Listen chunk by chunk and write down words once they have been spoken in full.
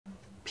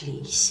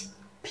Please,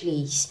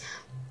 please,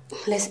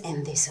 let's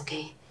end this,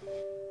 okay?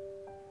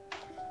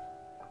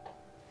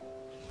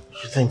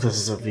 You think this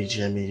is a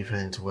VGME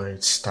event where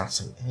it starts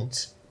and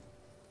ends?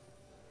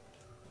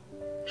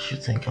 You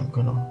think I'm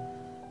gonna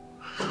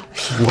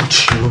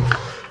watch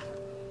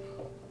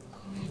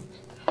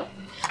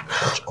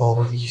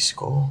all these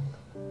go?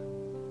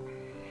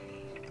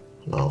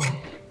 No.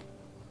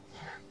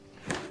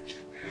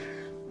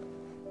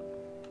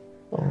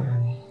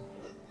 Oh.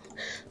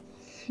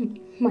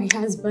 My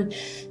husband.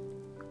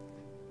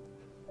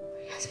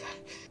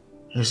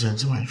 Listen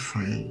to my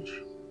friend.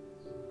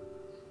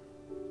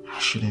 I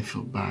shouldn't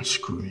feel bad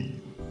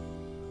screwing.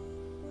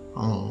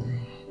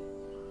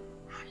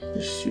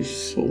 This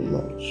is so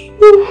much.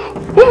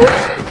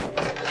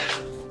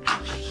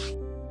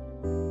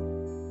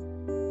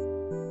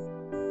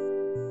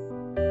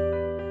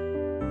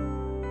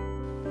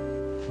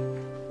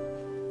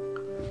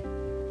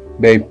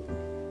 Babe.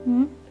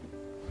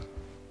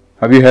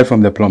 Have you heard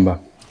from the plumber?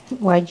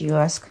 Why do you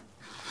ask?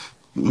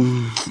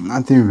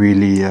 Nothing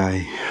really.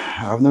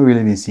 I've not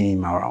really been seeing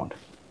him around.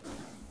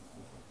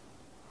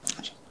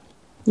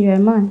 You're a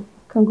man.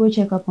 Can go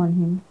check up on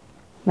him.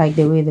 Like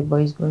the way the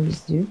boys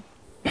do.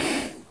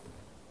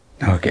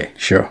 Okay,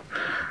 sure.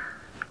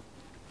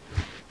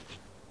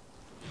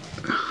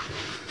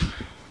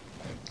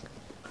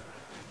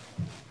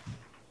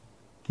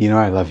 You know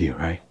I love you,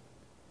 right?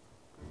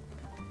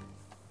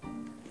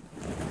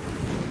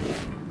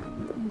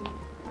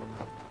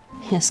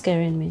 You're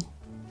scaring me.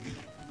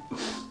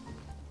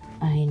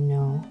 I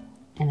know,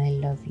 and I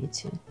love you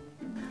too.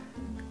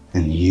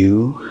 And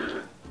you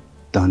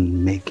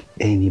don't make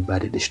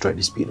anybody destroy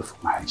this beautiful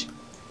marriage.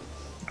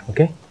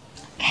 Okay?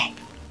 Okay.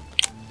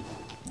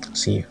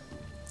 See you.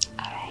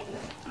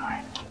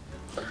 Alright.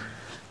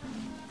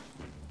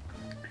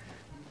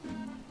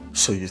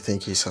 So you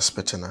think he's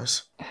suspecting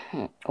us?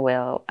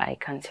 Well, I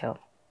can't tell.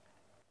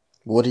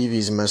 What if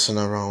he's messing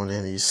around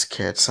and he's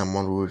scared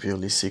someone will reveal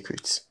his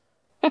secrets?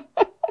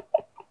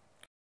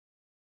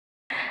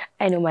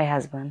 I know my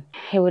husband.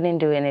 He wouldn't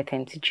do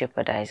anything to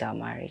jeopardize our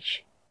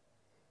marriage.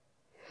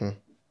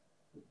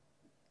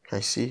 I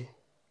see.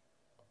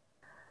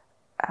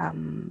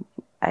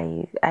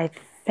 I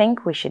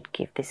think we should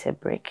give this a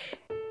break.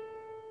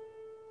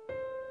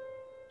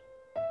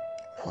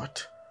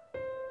 What?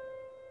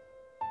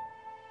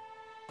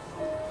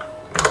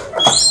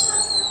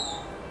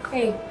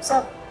 Hey, what's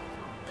up?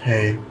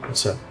 Hey,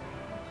 what's up?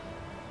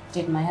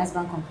 Did my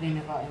husband complain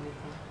about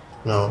anything?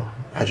 No,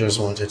 I just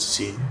wanted to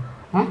see you.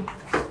 Huh?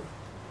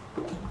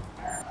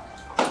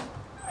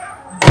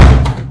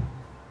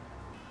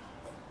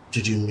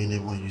 Did you mean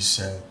it when you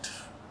said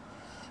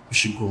we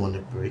should go on a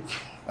break?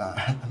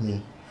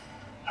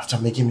 After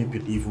making me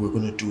believe we're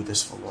going to do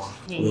this for long.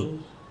 Hey,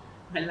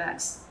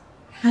 relax.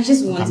 I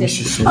just wanted...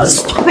 Oh,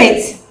 stop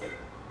it!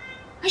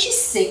 Are you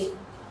sick?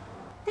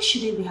 This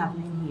shouldn't be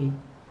happening here.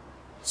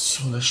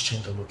 So let's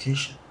change the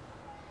location.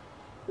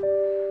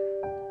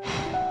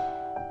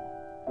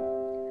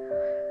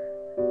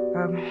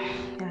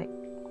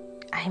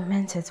 I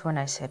meant it when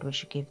I said we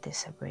should give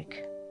this a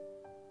break.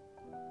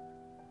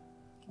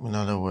 In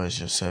other words,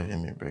 you're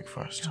serving me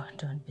breakfast. Oh,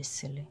 don't be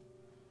silly.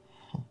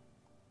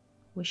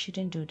 We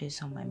shouldn't do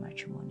this on my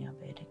matrimonial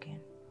bed again.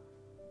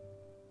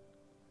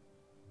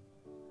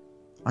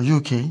 Are you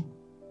okay?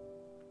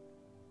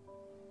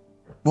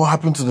 What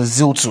happened to the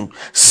zeal to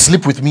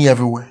sleep with me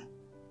everywhere?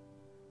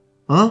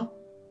 Huh?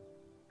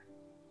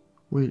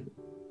 Wait,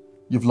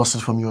 you've lost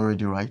it from me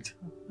already, right?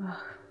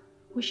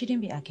 We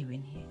shouldn't be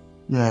arguing here.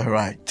 Yeah,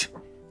 right.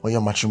 On your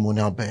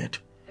matrimonial bed.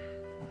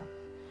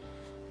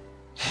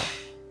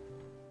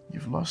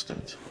 You've lost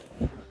it.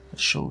 It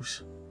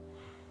shows.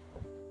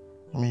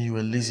 You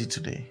were lazy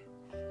today.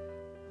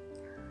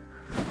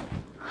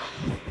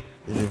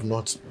 If you've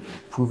not,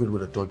 prove it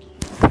with a doggy.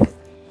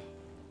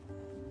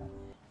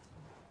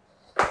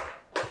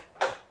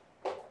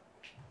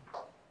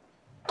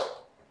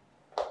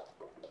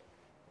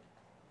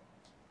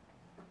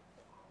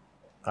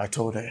 I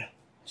told her.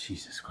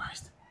 Jesus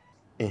Christ.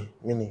 Hey,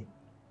 Minnie.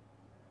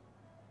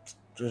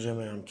 Jojo,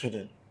 man, I'm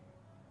kidding.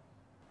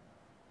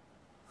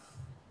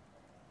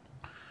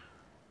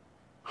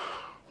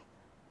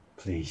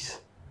 Please,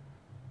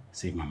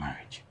 save my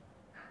marriage.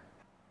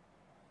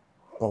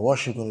 But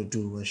what's she gonna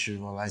do when she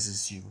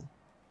realizes you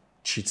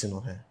cheating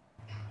on her?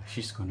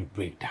 She's gonna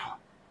break down.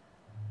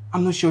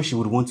 I'm not sure she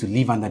would want to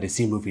live under the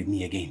same roof with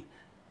me again.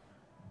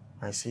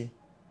 I see.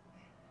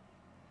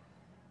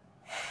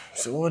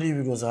 So what if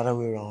it was the other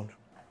way around?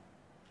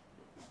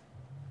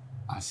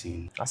 As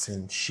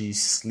in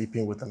she's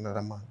sleeping with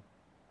another man.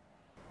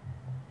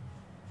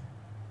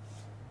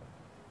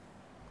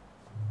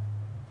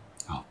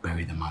 I'll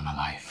bury the man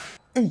alive.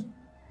 Hey.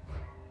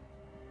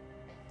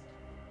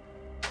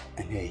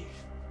 And hey,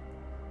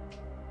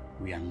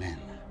 we are men.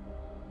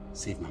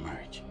 Save my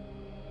marriage.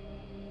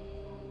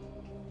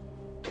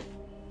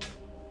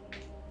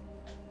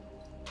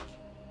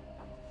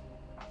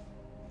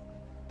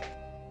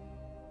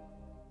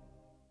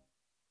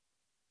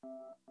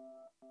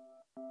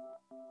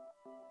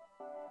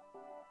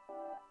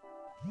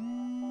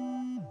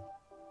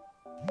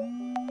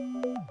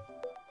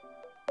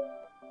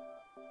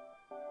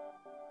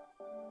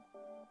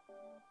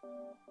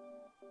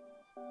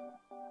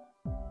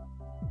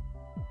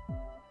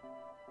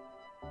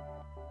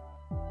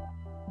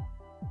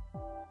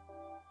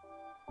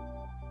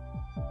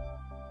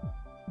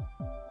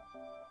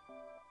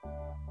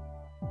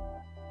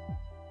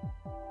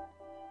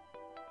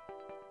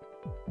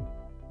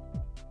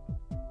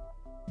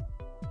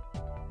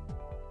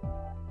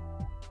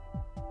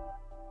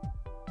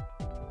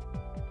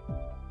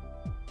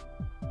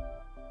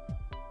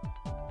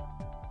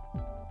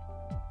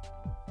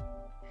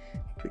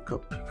 Pick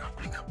up my call,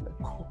 pick up my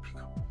call.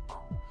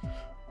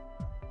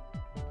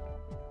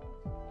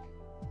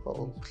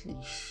 Oh,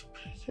 please,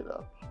 pick it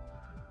up.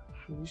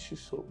 I miss you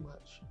so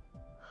much.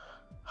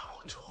 I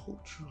want to hold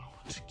you, I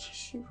want to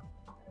kiss you.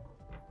 I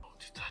want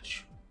to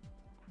touch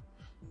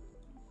you.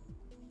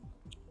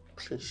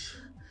 Please.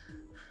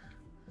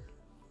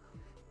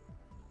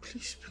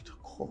 Please pick the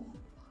call.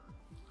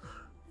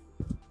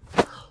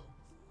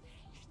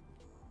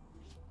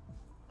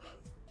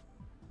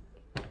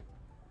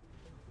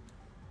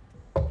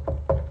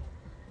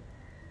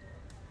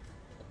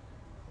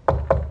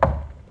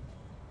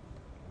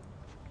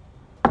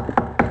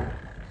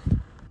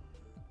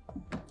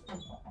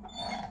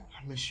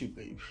 I miss you,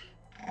 babe.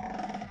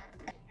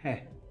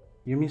 Hey,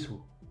 you miss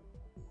who?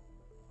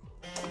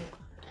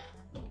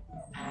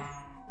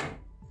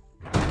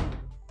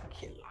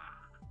 Killer.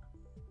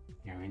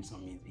 You're in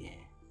some meat there.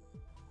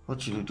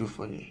 What should I do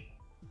for you?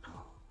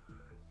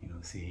 You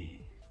know,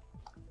 see,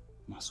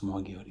 my small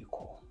girl they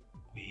call.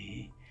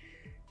 We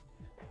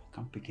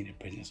come pick in the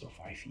presence of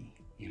wifey,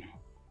 you know.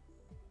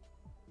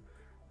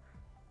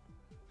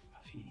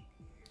 Wifey.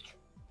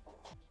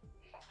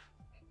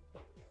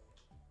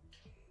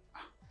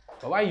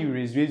 But why you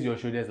raise your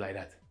shoulders like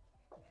that?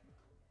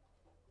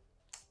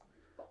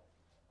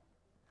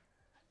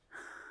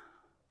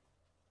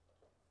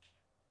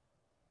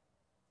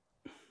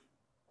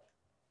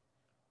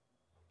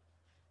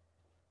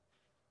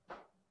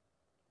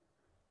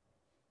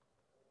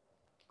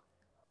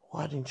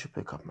 Why didn't you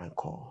pick up my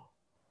call?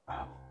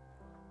 I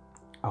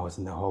was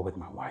in the hall with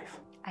my wife.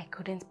 I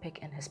couldn't pick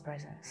in his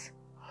presence.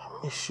 I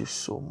miss you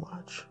so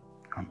much.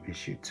 I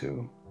miss you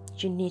too.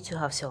 You need to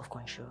have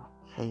self-control.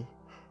 Hey,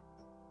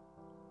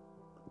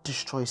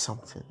 destroy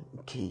something,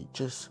 okay?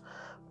 Just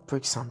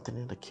break something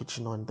in the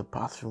kitchen or in the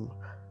bathroom.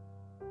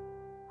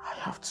 I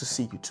have to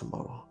see you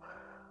tomorrow.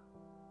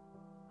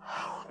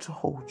 I want to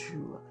hold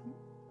you.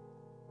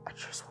 I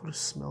just want to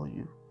smell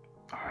you.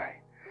 All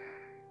right.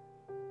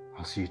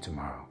 I'll see you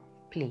tomorrow.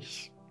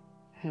 Please,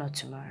 not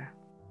tomorrow.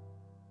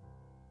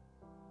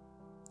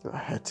 You're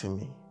hurting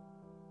me.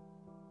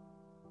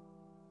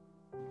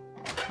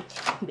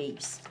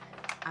 Babes,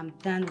 I'm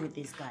done with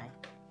this guy.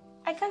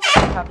 I can't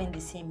keep having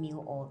the same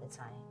meal all the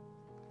time.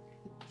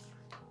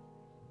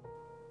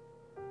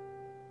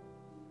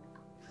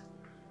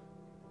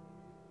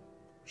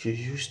 You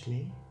used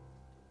me?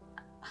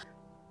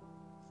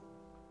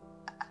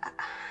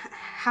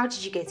 How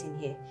did you get in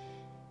here?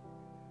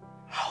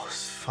 I was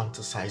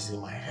fantasizing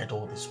in my head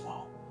all this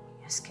while.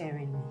 You're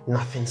scaring me.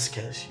 Nothing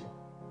scares you.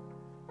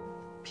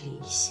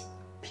 Please,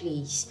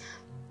 please,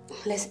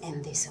 let's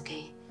end this,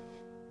 okay?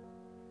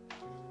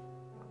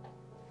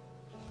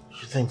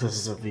 You think this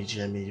is a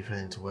VGMA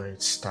event where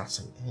it starts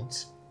and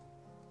ends?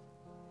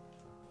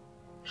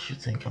 You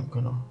think I'm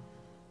gonna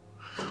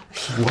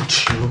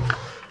watch you?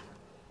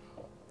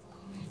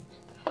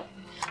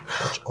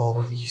 Watch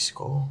all these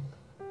go?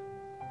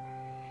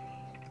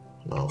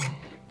 No.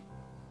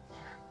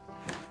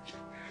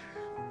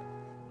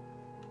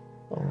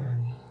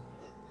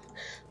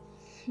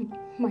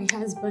 My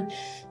husband.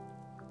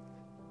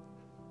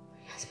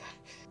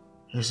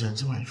 Listen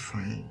to my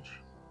friend.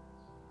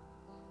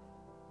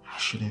 I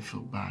shouldn't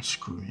feel bad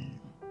screwing.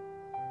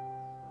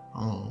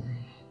 I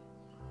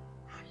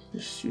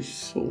miss you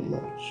so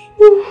much.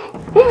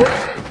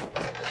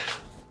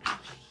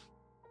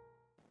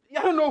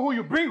 I don't know who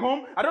you bring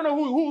home. I don't know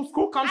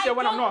who comes here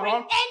when I'm not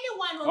home.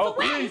 Anyone. Oh, So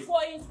where are you please.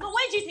 going to?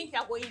 Where do you think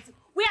you're going to?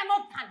 We are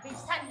not done, babe.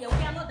 Stand here.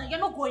 We are not done. You're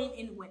not going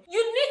anywhere.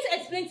 You need to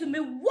explain to me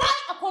why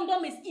a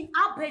condom is in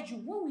our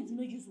bedroom when we do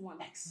not use one.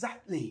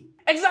 Exactly.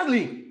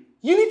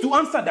 You need to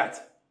answer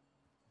that.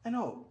 I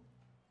know.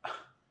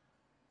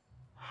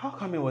 How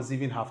come it was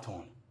even half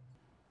torn?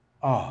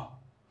 Oh,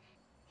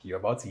 you're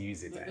about to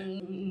use it,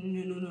 eh?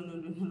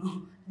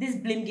 No. This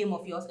blame game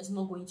of yours is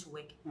not going to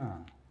work.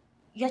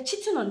 You're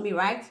cheating on me,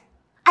 right?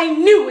 I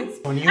knew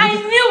it. On you? I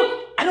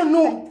knew. I don't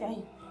know.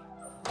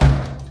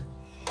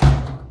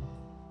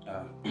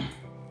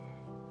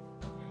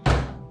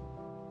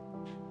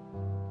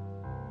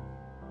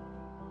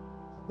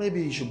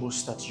 Maybe you should both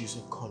start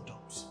using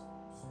condoms.